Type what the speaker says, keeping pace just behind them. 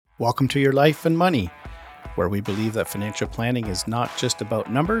Welcome to Your Life and Money, where we believe that financial planning is not just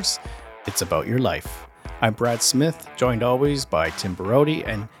about numbers, it's about your life. I'm Brad Smith, joined always by Tim Borody,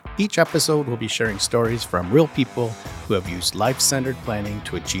 and each episode will be sharing stories from real people who have used life-centered planning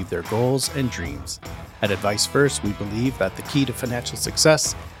to achieve their goals and dreams. At Advice First, we believe that the key to financial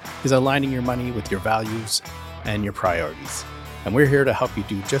success is aligning your money with your values and your priorities. And we're here to help you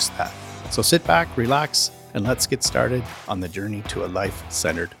do just that. So sit back, relax, and let's get started on the journey to a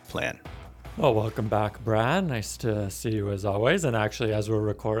life-centered plan. Well, welcome back, Brad. Nice to see you as always. And actually, as we're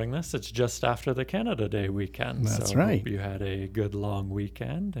recording this, it's just after the Canada Day weekend. That's so right. Hope you had a good long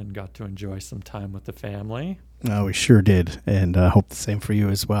weekend and got to enjoy some time with the family. Oh, we sure did. And I hope the same for you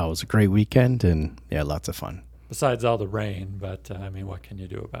as well. It was a great weekend and lots of fun. Besides all the rain, but what can you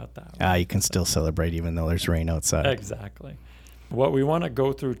do about that? You can still celebrate even though there's rain outside. Exactly. What we want to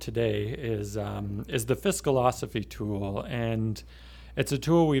go through today is the fiscal-osophy tool, and it's a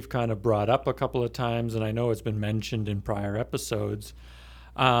tool we've kind of brought up a couple of times, and I know it's been mentioned in prior episodes.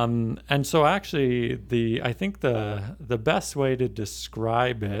 And so actually, I think the best way to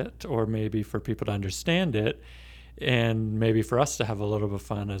describe it, or maybe for people to understand it, and maybe for us to have a little bit of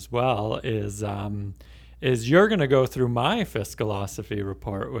fun as well, is you're going to go through my fiscal-osophy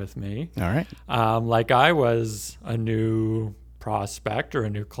report with me. All right. Like I was a new prospect or a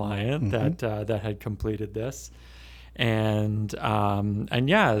new client that had completed this, and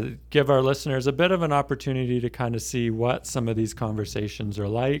give our listeners a bit of an opportunity to kind of see what some of these conversations are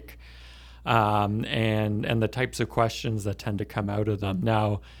like, and the types of questions that tend to come out of them.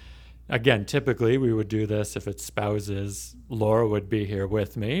 Now, again, typically we would do this if it's spouses. Laura would be here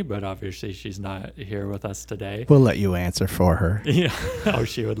with me, but obviously she's not here with us today. We'll let you answer for her. Yeah. Oh,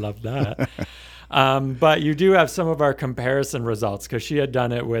 she would love that. But you do have some of our comparison results because she had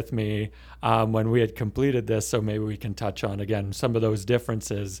done it with me when we had completed this. So maybe we can touch on, again, some of those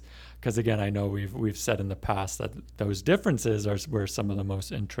differences. Because, again, I know we've said in the past that those differences are where some of the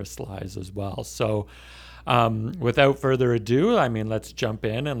most interest lies as well. So without further ado, let's jump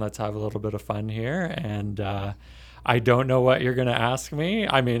in and let's have a little bit of fun here. And I don't know what you're going to ask me.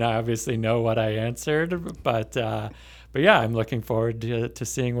 I obviously know what I answered, but yeah, I'm looking forward to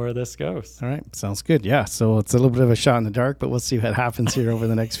seeing where this goes. All right. Sounds good. Yeah. So it's a little bit of a shot in the dark, but we'll see what happens here over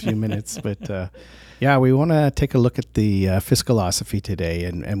the next few minutes. But we want to take a look at the fiscal-osophy today.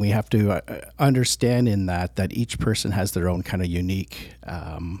 And we have to understand in that each person has their own kind of unique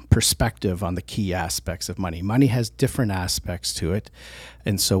perspective on the key aspects of money. Money has different aspects to it.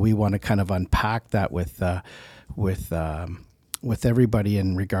 And so we want to kind of unpack that with everybody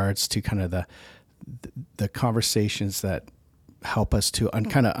in regards to kind of the conversations that help us to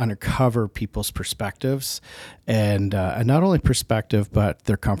kind of uncover people's perspectives and not only perspective, but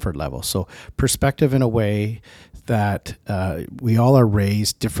their comfort level. So perspective in a way that we all are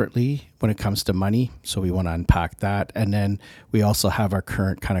raised differently when it comes to money. So we want to unpack that. And then we also have our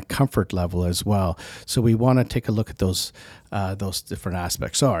current kind of comfort level as well. So we want to take a look at those different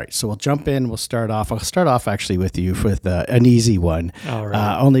aspects. All right. So we'll jump in. I'll start off actually with you with an easy one. All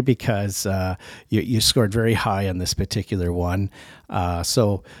right. Only because you scored very high on this particular one.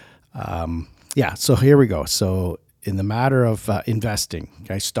 So here we go. So in the matter of investing,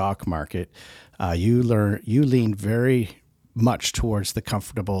 stock market, you lean very much towards the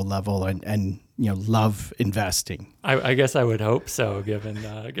comfortable level and love investing. I guess I would hope so, given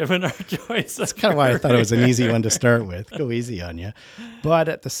our choice. That's kind of why I thought it was an easy one to start with. Go easy on you. But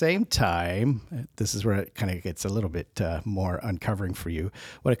at the same time, this is where it kind of gets a little bit more uncovering for you.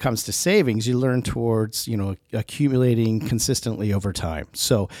 When it comes to savings, you learn towards accumulating consistently over time.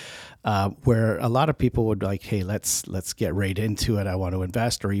 So where a lot of people would like, hey, let's get right into it. I want to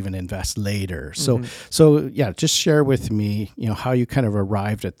invest or even invest later. So just share with me, how you kind of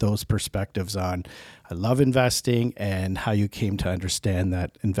arrived at those perspectives on I love investing and how you came to understand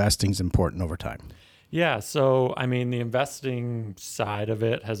that investing is important over time. Yeah. So, the investing side of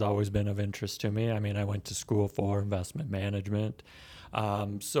it has always been of interest to me. I went to school for investment management.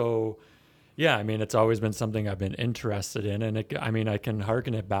 It's always been something I've been interested in. And I can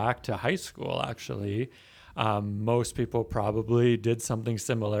harken it back to high school, actually. Most people probably did something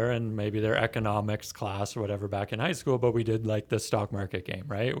similar in maybe their economics class or whatever back in high school, but we did like the stock market game,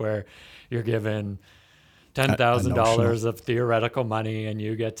 right? Where you're given $10,000 of theoretical money and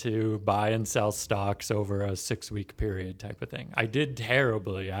you get to buy and sell stocks over a 6-week period type of thing. I did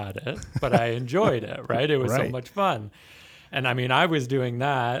terribly at it, but I enjoyed it, right? It was so much fun. And I was doing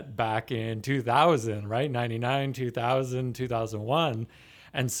that back in 2000, right? 99, 2000, 2001.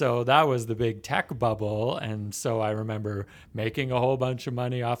 And so that was the big tech bubble. And so I remember making a whole bunch of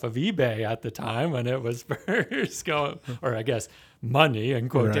money off of eBay at the time when it was first going, or I guess money in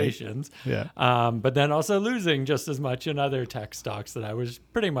quotations. Right. Yeah. But then also losing just as much in other tech stocks that I was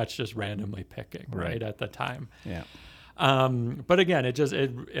pretty much just randomly picking right at the time. Yeah. But again,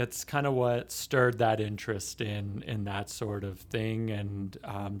 it's kind of what stirred that interest in that sort of thing, and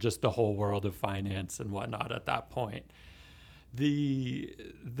just the whole world of finance and whatnot at that point.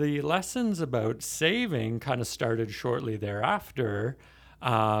 The lessons about saving kind of started shortly thereafter,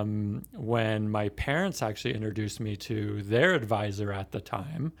 when my parents actually introduced me to their advisor at the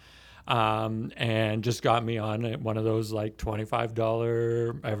time. And just got me on one of those like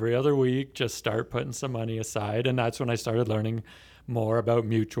 $25 every other week, just start putting some money aside. And that's when I started learning more about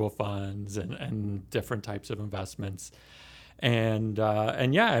mutual funds and different types of investments. And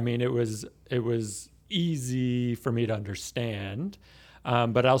yeah, I mean, it was easy for me to understand.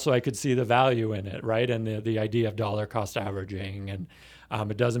 But also I could see the value in it, right? And the idea of dollar cost averaging. And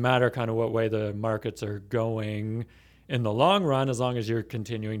it doesn't matter kind of what way the markets are going in the long run, as long as you're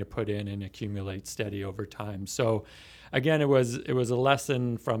continuing to put in and accumulate steady over time. So again, it was a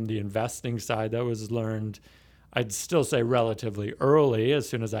lesson from the investing side that was learned, I'd still say relatively early, as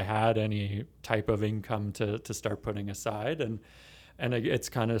soon as I had any type of income to start putting aside. And it's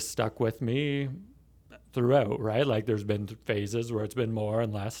kind of stuck with me throughout, right? Like there's been phases where it's been more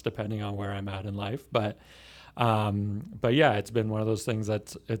and less depending on where I'm at in life. But yeah, it's been one of those things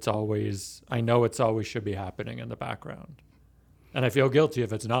that I know it's always should be happening in the background. And I feel guilty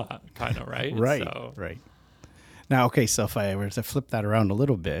if it's not, kind of, right? Right, so. right. Now, okay, so if I were to flip that around a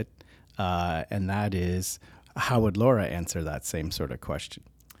little bit, and that is, how would Laura answer that same sort of question?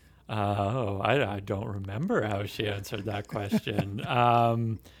 I don't remember how she answered that question.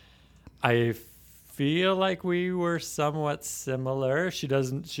 I feel like we were somewhat similar. She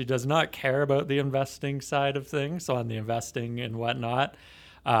does not care about the investing side of things. So on the investing and whatnot,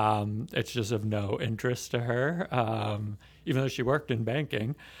 it's just of no interest to her, even though she worked in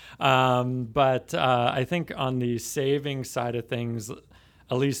banking. But I think on the saving side of things,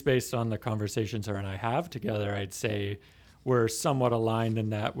 at least based on the conversations her and I have together, I'd say we're somewhat aligned in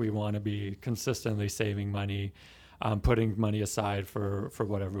that we want to be consistently saving money, putting money aside for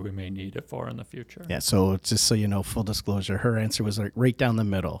whatever we may need it for in the future. Yeah. So just so you know, full disclosure, her answer was like right down the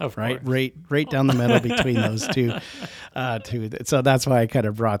middle, of right? Course. Right down the middle between those two. So that's why I kind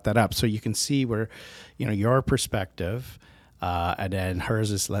of brought that up. So you can see where, your perspective, and then hers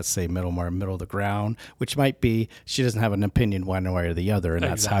is, let's say, more middle of the ground, which might be she doesn't have an opinion one way or the other, and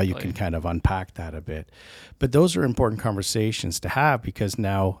that's how you can kind of unpack that a bit. But those are important conversations to have, because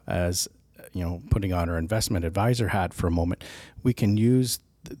now, as putting on our investment advisor hat for a moment, we can use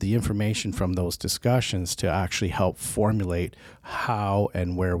the information from those discussions to actually help formulate how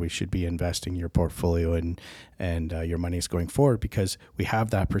and where we should be investing your portfolio and your monies going forward, because we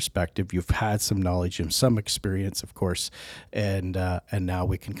have that perspective. You've had some knowledge and some experience, of course, and now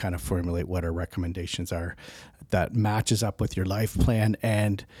we can kind of formulate what our recommendations are that matches up with your life plan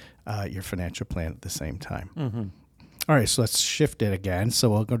and your financial plan at the same time. Mm-hmm. All right, so let's shift it again. So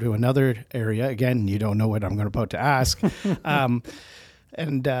we'll go to another area. Again, you don't know what I'm about to ask. But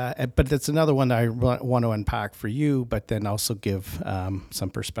it's another one that I want to unpack for you, but then also give some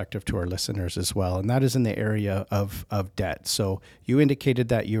perspective to our listeners as well. And that is in the area of debt. So you indicated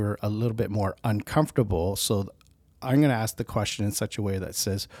that you're a little bit more uncomfortable. So I'm going to ask the question in such a way that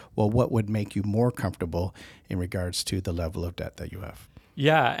says, well, what would make you more comfortable in regards to the level of debt that you have?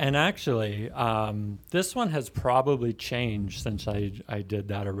 Yeah, and actually, this one has probably changed since I did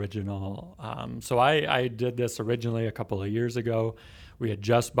that original. So I did this originally a couple of years ago. We had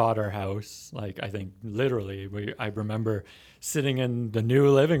just bought our house. Like, I think literally, I remember sitting in the new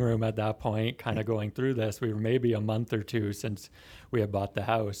living room at that point, kind of going through this. We were maybe a month or two since we had bought the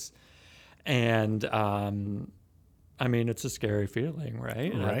house. And I mean, it's a scary feeling,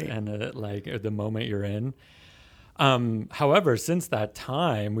 right? Right. And like at the moment you're in. However, since that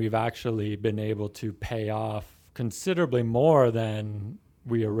time, we've actually been able to pay off considerably more than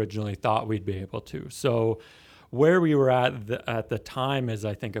we originally thought we'd be able to. So where we were at the time is,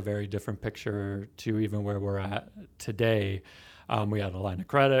 I think, a very different picture to even where we're at today. We had a line of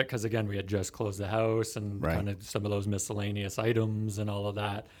credit because, again, we had just closed the house and kind of some of those miscellaneous items and all of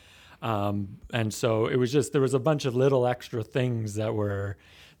that. And so it was just, there was a bunch of little extra things that were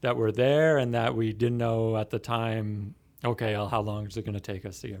there and that we didn't know at the time, okay, how long is it going to take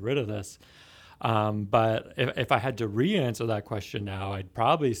us to get rid of this? But if I had to re-answer that question now, I'd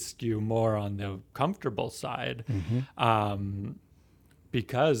probably skew more on the comfortable side. Mm-hmm.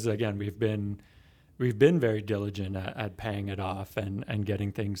 Because again, we've been we've been very diligent at paying it off and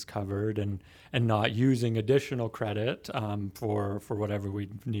getting things covered and not using additional credit for whatever we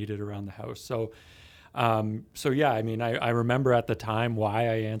needed around the house. So yeah, I mean, I remember at the time why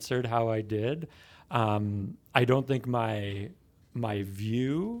I answered how I did. I don't think my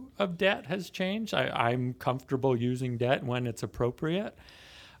view of debt has changed. I'm comfortable using debt when it's appropriate.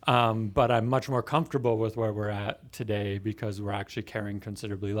 But I'm much more comfortable with where we're at today because we're actually carrying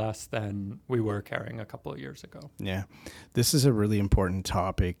considerably less than we were carrying a couple of years ago. Yeah. This is a really important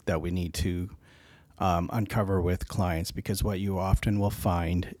topic that we need to uncover with clients, because what you often will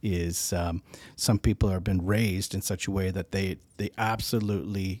find is some people have been raised in such a way that they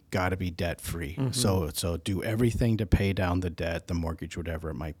absolutely got to be debt free. Mm-hmm. So do everything to pay down the debt, the mortgage,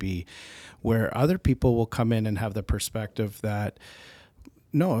 whatever it might be, where other people will come in and have the perspective that,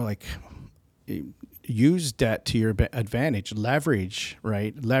 no, like, use debt to your advantage. Leverage,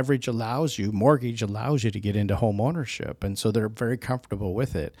 right? Leverage allows you, mortgage allows you to get into home ownership. And so they're very comfortable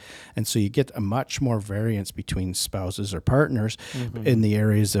with it. And so you get a much more variance between spouses or partners in the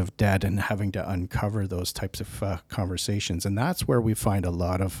areas of debt and having to uncover those types of conversations. And that's where we find a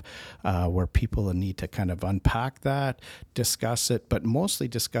lot of where people need to kind of unpack that, discuss it, but mostly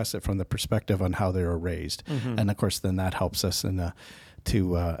discuss it from the perspective on how they were raised. And of course, then that helps us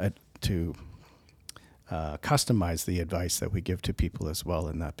to customize the advice that we give to people as well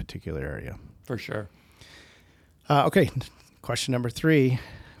in that particular area. For sure. Okay, question number 3.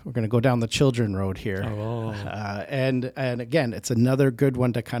 We're going to go down the children road here. Oh. And again, it's another good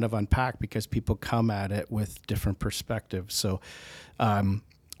one to kind of unpack because people come at it with different perspectives. So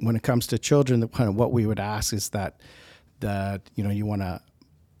when it comes to children, the kind of what we would ask is that you want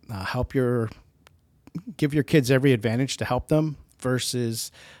to give your kids every advantage to help them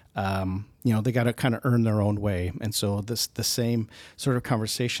versus they got to kind of earn their own way. And so the same sort of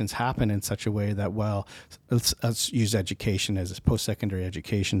conversations happen in such a way that, well, let's use education as a post-secondary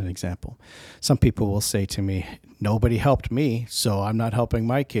education, an example. Some people will say to me, nobody helped me, so I'm not helping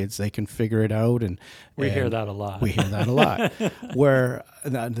my kids. They can figure it out. And we hear that a lot. We hear that a lot. Where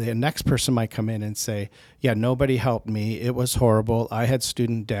the next person might come in and say, yeah, nobody helped me. It was horrible. I had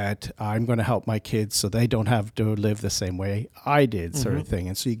student debt. I'm going to help my kids so they don't have to live the same way I did, sort of thing.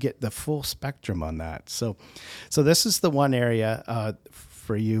 And so you get the full spectrum on that. So this is the one area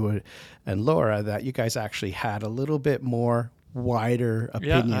for you and Laura that you guys actually had a little bit more wider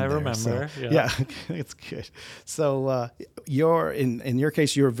opinion. Yeah, I remember. So, yeah, it's good. So in your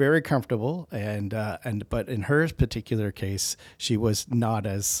case, you were very comfortable, but in her particular case, she was not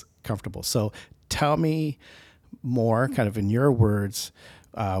as comfortable. So tell me more, kind of in your words,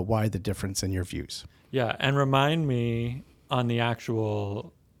 why the difference in your views. Yeah, and remind me on the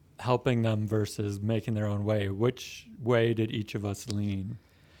actual helping them versus making their own way. Which way did each of us lean?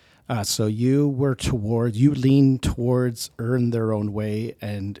 So you leaned towards earn their own way,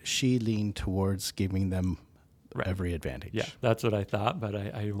 and she leaned towards giving them every advantage. Yeah, that's what I thought, but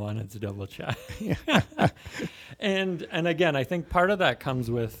I wanted to double check. And again, I think part of that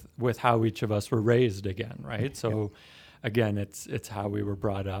comes with how each of us were raised again, right? So again, it's how we were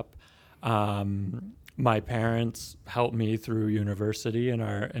brought up. My parents helped me through university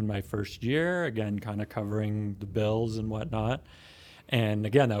in my first year, again, kind of covering the bills and whatnot. And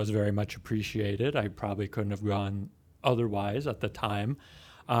again, that was very much appreciated. I probably couldn't have gone otherwise at the time.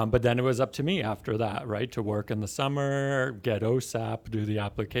 But then it was up to me after that, right, to work in the summer, get OSAP, do the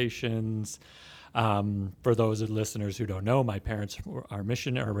applications. For those listeners who don't know, my parents are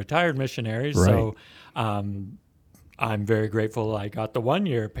retired missionaries. Right. So I'm very grateful I got the 1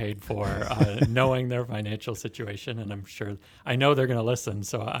 year paid for, knowing their financial situation. And I know they're going to listen,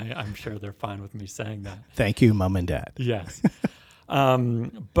 so I'm sure they're fine with me saying that. Thank you, Mom and Dad. Yes.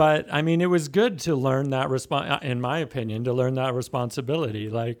 But I mean, it was good to learn that in my opinion, to learn that responsibility.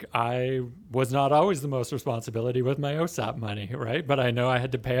 Like, I was not always the most responsibility with my OSAP money, right? But I know I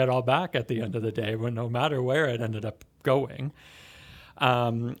had to pay it all back at the end of the day, no matter where it ended up going.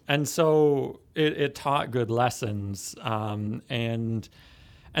 And so it taught good lessons. And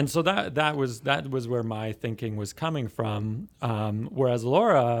so that was where my thinking was coming from. Whereas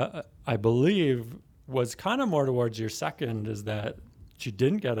Laura, I believe, was kind of more towards your second, is that she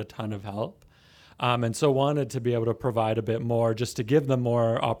didn't get a ton of help. And so wanted to be able to provide a bit more, just to give them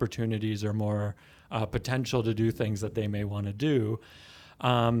more opportunities or more potential to do things that they may want to do.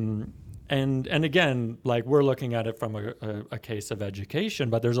 And again, like, we're looking at it from a case of education,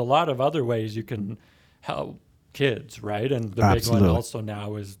 but there's a lot of other ways you can help kids, right? And the big one also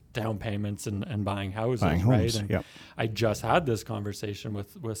now is down payments and buying houses, right? And I just had this conversation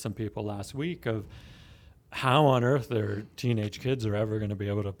with some people last week of how on earth their teenage kids are ever going to be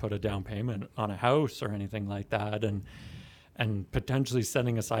able to put a down payment on a house or anything like that, and potentially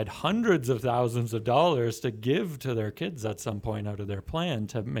setting aside hundreds of thousands of dollars to give to their kids at some point out of their plan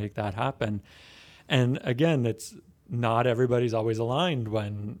to make that happen. And again, it's not everybody's always aligned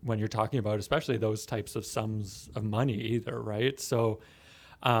when you're talking about especially those types of sums of money either, right? So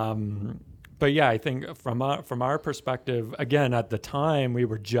but yeah, I think from our perspective, again, at the time we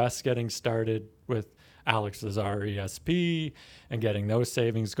were just getting started with Alex as our ESP and getting those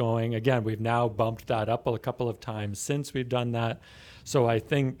savings going. Again, we've now bumped that up a couple of times since we've done that. So I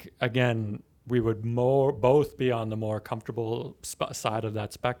think, again, we would both be on the more comfortable side of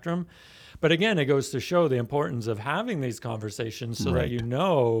that spectrum. But again, it goes to show the importance of having these conversations so that you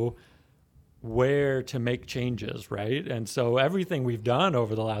know where to make changes, right? And so everything we've done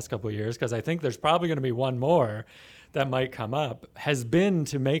over the last couple of years, because I think there's probably going to be one more that might come up, has been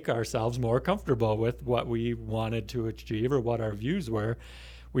to make ourselves more comfortable with what we wanted to achieve or what our views were.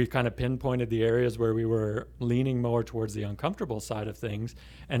 We've kind of pinpointed the areas where we were leaning more towards the uncomfortable side of things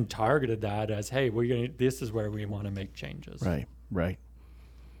and targeted that as, hey, this is where we want to make changes. Right.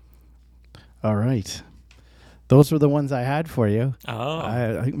 All right. Those were the ones I had for you.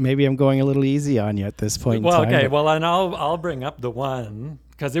 Oh. Maybe I'm going a little easy on you at this point in time. Okay. Well, and I'll bring up the one,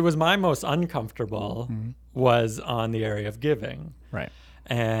 because it was my most uncomfortable, was on the area of giving. Right.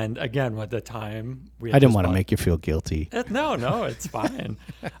 And again, at the time, I didn't want to make you feel guilty. No, it's fine.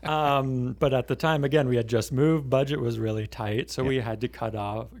 But at the time, again, we had just moved. Budget was really tight, so we had to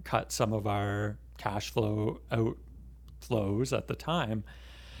cut some of our cash flow outflows at the time.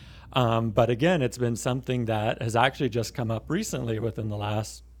 But again, it's been something that has actually just come up recently within the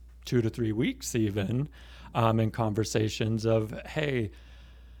last 2 to 3 weeks, even in conversations of, hey,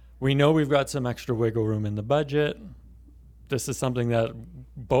 we know we've got some extra wiggle room in the budget. This is something that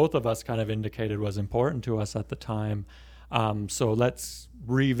both of us kind of indicated was important to us at the time. So let's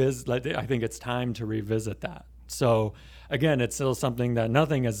revisit. I think it's time to revisit that. So again, it's still something that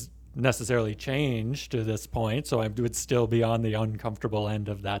nothing has necessarily changed to this point. So I would still be on the uncomfortable end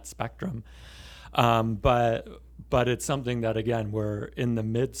of that spectrum. But it's something that, again, we're in the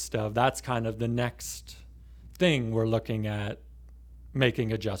midst of. That's kind of the next thing we're looking at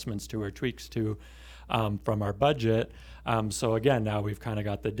making adjustments to or tweaks to from our budget. So again, now we've kind of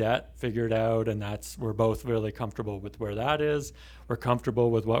got the debt figured out, and we're both really comfortable with where that is. We're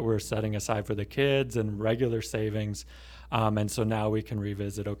comfortable with what we're setting aside for the kids and regular savings. And so now we can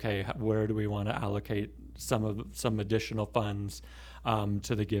revisit, okay, where do we want to allocate some additional funds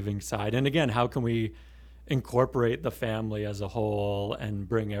to the giving side? And again, how can we incorporate the family as a whole and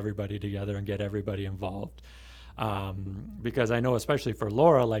bring everybody together and get everybody involved? Because I know, especially for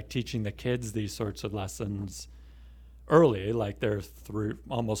Laura, like teaching the kids these sorts of lessons early, like they're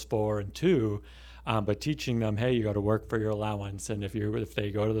almost 4 and 2, but teaching them, hey, you got to work for your allowance, and if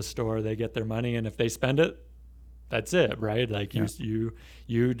they go to the store, they get their money, and if they spend it, that's it, right? Like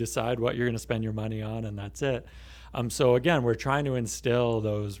you decide what you're going to spend your money on, and that's it. So again, we're trying to instill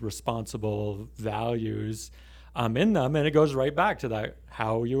those responsible values in them, and it goes right back to that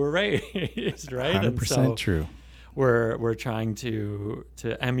how you were raised, right? 100% true. We're trying to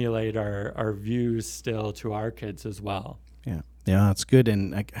emulate our views still to our kids as well. Yeah, that's good.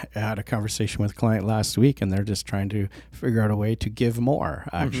 And I had a conversation with a client last week, and they're just trying to figure out a way to give more,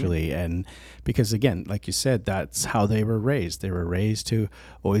 actually. And because, again, like you said, that's how they were raised. They were raised to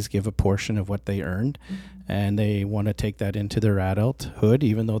always give a portion of what they earned, and they want to take that into their adulthood,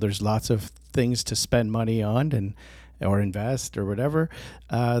 even though there's lots of things to spend money on or invest or whatever.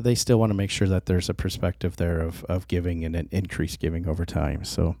 They still want to make sure that there's a perspective there of giving and an increased giving over time.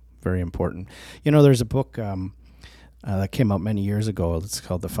 So very important. There's a book that came out many years ago. It's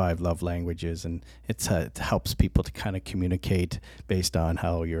called The 5 Love Languages, and it helps people to kind of communicate based on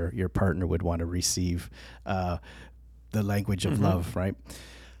how your partner would want to receive the language of love, right?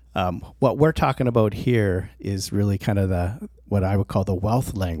 What we're talking about here is really kind of what I would call the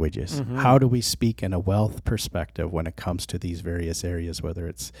wealth languages. How do we speak in a wealth perspective when it comes to these various areas, whether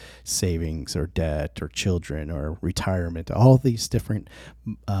it's savings or debt or children or retirement, all these different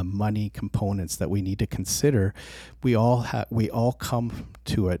money components that we need to consider. We all come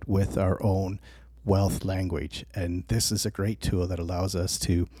to it with our own wealth language, and this is a great tool that allows us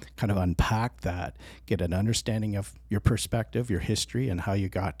to kind of unpack that, get an understanding of your perspective, your history, and how you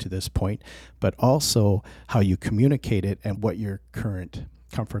got to this point, but also how you communicate it and what your current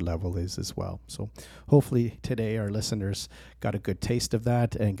comfort level is as well. So hopefully today our listeners got a good taste of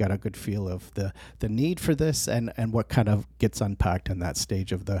that and got a good feel of the need for this and what kind of gets unpacked in that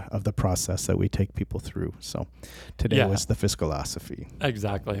stage of the process that we take people through. So today was the fiscal-osophy.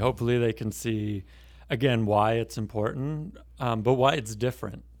 Exactly. Hopefully they can see, again, why it's important, but why it's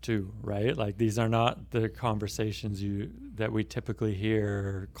different too, right? Like these are not the conversations that we typically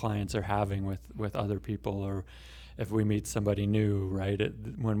hear clients are having with other people, or if we meet somebody new, right?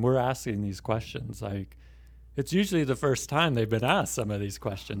 When we're asking these questions, like it's usually the first time they've been asked some of these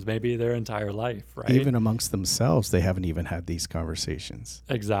questions, maybe their entire life, right? Even amongst themselves, they haven't even had these conversations.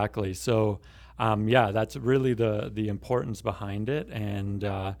 Exactly. So, that's really the importance behind it. And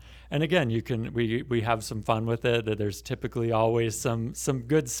again, we have some fun with it. There's typically always some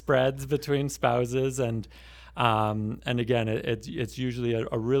good spreads between spouses, and again, it's usually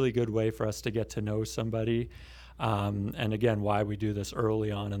a really good way for us to get to know somebody. And again, why we do this early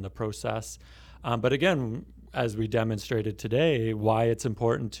on in the process. But again, as we demonstrated today, why it's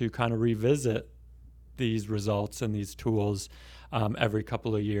important to kind of revisit these results and these tools every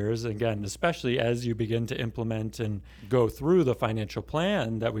couple of years. Again, especially as you begin to implement and go through the financial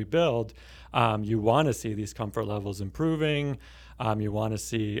plan that we build, you want to see these comfort levels improving. You want to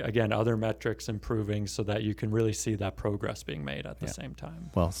see, again, other metrics improving so that you can really see that progress being made at the same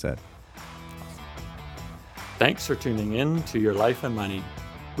time. Well said. Thanks for tuning in to Your Life and Money.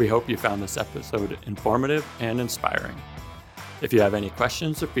 We hope you found this episode informative and inspiring. If you have any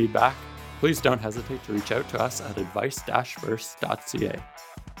questions or feedback, please don't hesitate to reach out to us at advice-first.ca.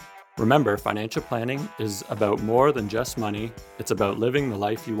 Remember, financial planning is about more than just money. It's about living the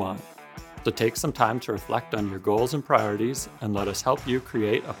life you want. So take some time to reflect on your goals and priorities, and let us help you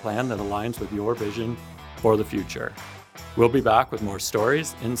create a plan that aligns with your vision for the future. We'll be back with more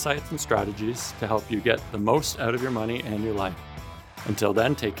stories, insights, and strategies to help you get the most out of your money and your life. Until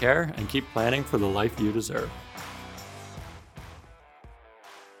then, take care and keep planning for the life you deserve.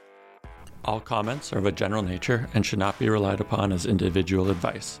 All comments are of a general nature and should not be relied upon as individual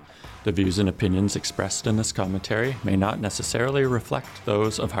advice. The views and opinions expressed in this commentary may not necessarily reflect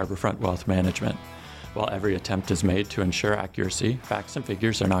those of Harbourfront Wealth Management. While every attempt is made to ensure accuracy, facts and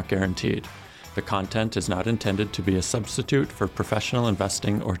figures are not guaranteed. The content is not intended to be a substitute for professional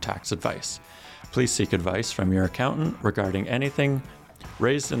investing or tax advice. Please seek advice from your accountant regarding anything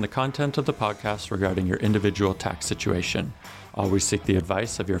raised in the content of the podcast regarding your individual tax situation. Always seek the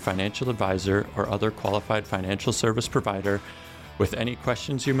advice of your financial advisor or other qualified financial service provider with any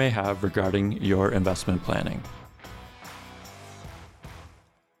questions you may have regarding your investment planning.